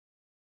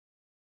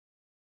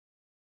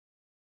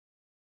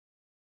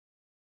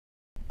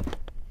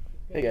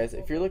Hey guys,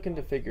 if you're looking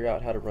to figure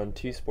out how to run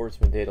two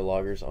Sportsman data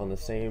loggers on the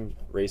same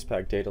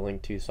Racepak Data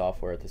Link 2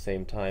 software at the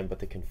same time, but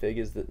the config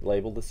is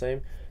labeled the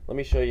same, let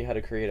me show you how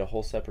to create a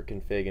whole separate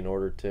config in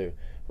order to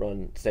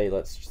run,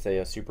 let's say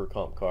a super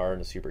comp car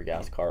and a super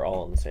gas car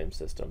all on the same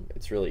system.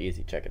 It's really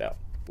easy, check it out.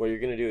 What you're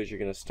going to do is you're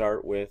going to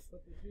start with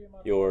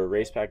your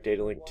Racepak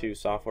Data Link 2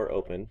 software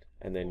open,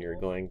 and then you're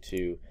going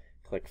to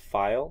click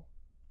File,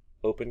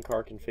 Open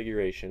Car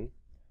Configuration.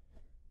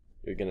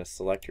 You're going to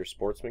select your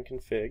Sportsman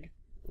config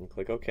and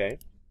click OK.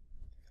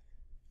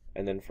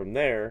 And then from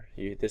there,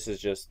 this is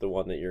just the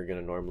one that you're going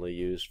to normally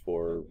use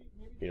for,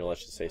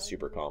 let's just say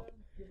super comp.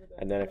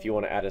 And then if you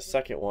want to add a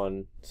second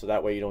one, so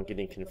that way you don't get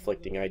any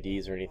conflicting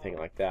IDs or anything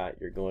like that,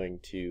 you're going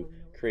to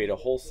create a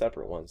whole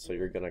separate one. So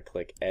you're going to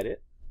click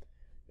Edit,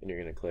 and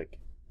you're going to click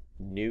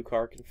New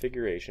Car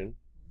Configuration.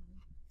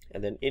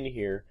 And then in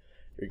here,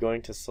 you're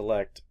going to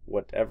select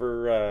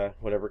whatever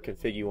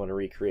config you want to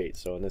recreate.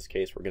 So in this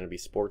case, we're going to be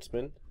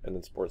Sportsman, and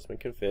then Sportsman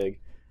config,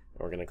 and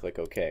we're going to click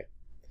OK.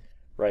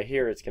 Right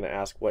here, it's going to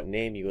ask what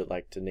name you would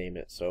like to name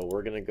it. So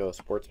we're going to go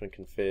Sportsman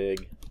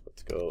config,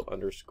 let's go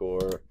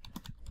 _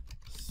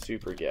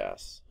 super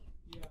gas,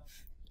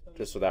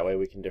 just so that way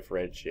we can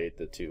differentiate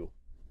the two.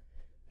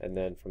 And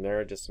then from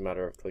there, just a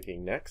matter of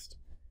clicking next,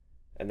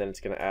 and then it's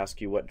going to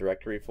ask you what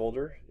directory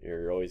folder.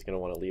 You're always going to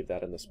want to leave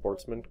that in the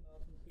Sportsman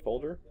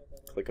folder.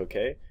 Click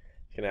OK.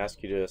 It's going to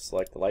ask you to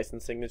select the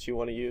licensing that you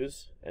want to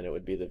use, and it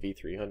would be the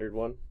V300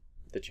 one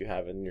that you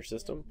have in your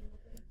system.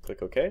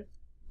 Click OK.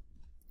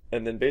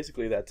 And then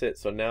basically that's it.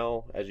 So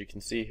now, as you can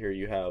see here,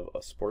 you have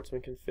a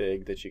Sportsman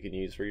config that you can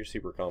use for your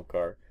super comp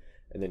car,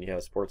 and then you have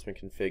a Sportsman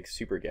config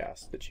super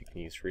gas that you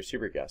can use for your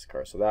super gas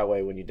car. So that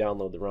way when you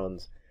download the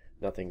runs,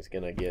 nothing's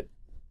gonna get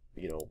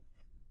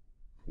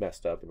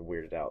messed up and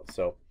weirded out.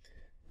 So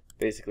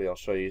basically I'll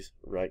show you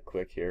right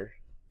quick here.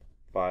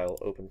 File,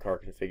 Open Car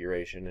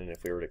Configuration, and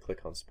if we were to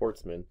click on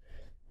Sportsman,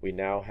 we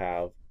now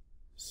have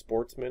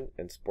Sportsman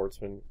and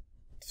Sportsman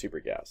super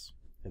gas.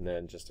 And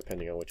then just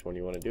depending on which one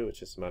you want to do, it's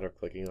just a matter of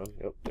clicking on,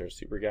 there's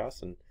super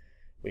gas, and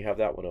we have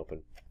that one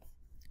open.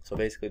 So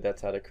basically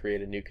that's how to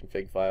create a new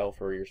config file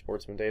for your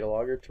Sportsman data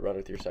logger to run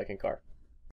with your second car.